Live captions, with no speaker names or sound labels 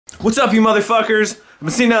What's up, you motherfuckers? I've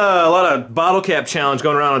been seeing a lot of bottle cap challenge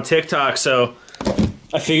going around on TikTok, so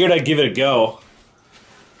I figured I'd give it a go.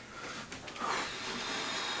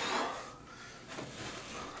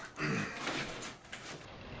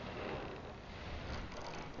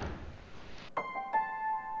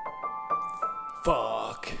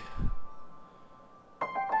 Fuck.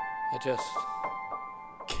 I just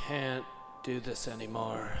can't do this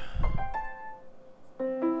anymore.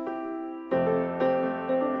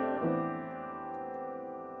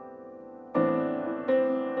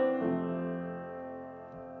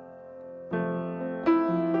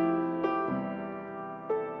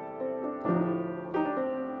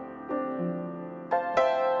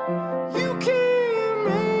 You can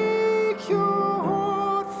make your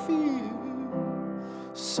heart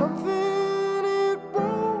feel something it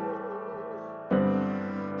won't.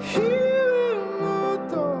 Here in the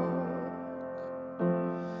dark,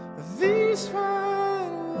 these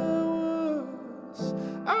final hours,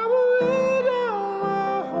 I will lay down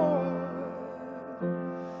my heart.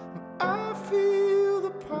 I feel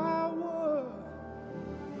the power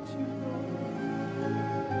to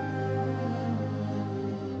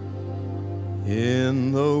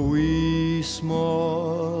in the wee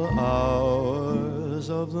small hours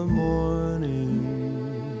of the morning,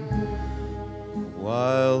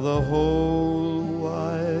 while the whole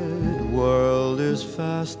wide world is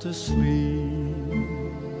fast asleep,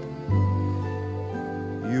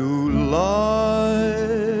 you lie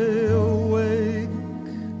awake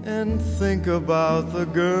and think about the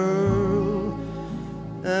girl,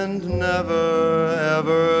 and never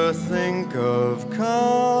ever think of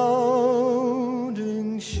counting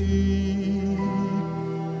sheep.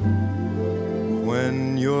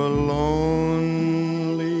 When your lonely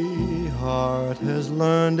heart has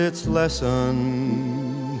learned its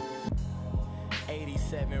lesson,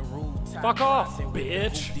 87 rooftop. Fuck off,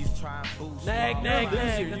 bitch. Nag, nag,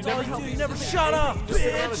 nag. That's all you do. You never shut up,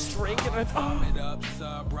 bitch.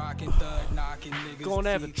 Going to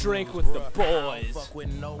have a drink with the boys.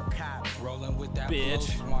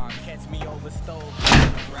 Bitch.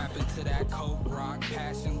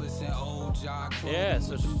 Yeah,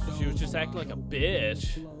 so she was just acting like a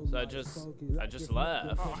bitch. So I just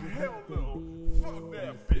left. Oh, hell no. Fuck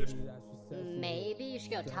that bitch. Maybe you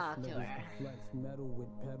should go talk to her.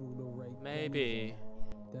 Maybe.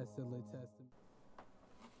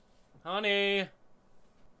 Honey,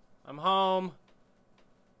 I'm home.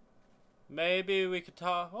 Maybe we could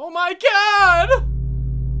talk. Oh my god!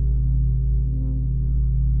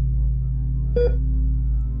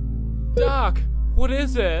 Doc, what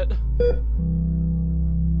is it?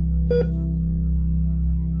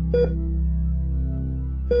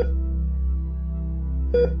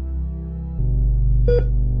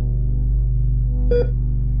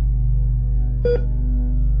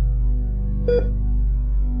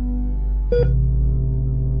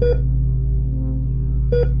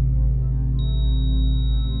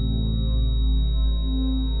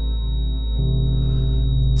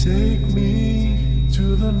 take me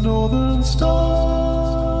to the northern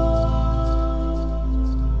star.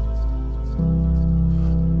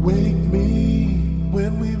 Wake me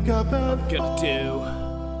when we've got that I'm gonna do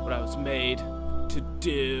what I was made to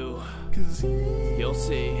do. 'Cause You'll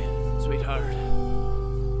see, sweetheart.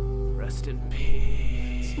 Rest in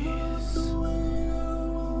peace.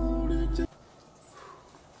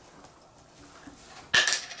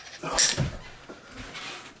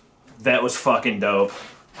 That was fucking dope.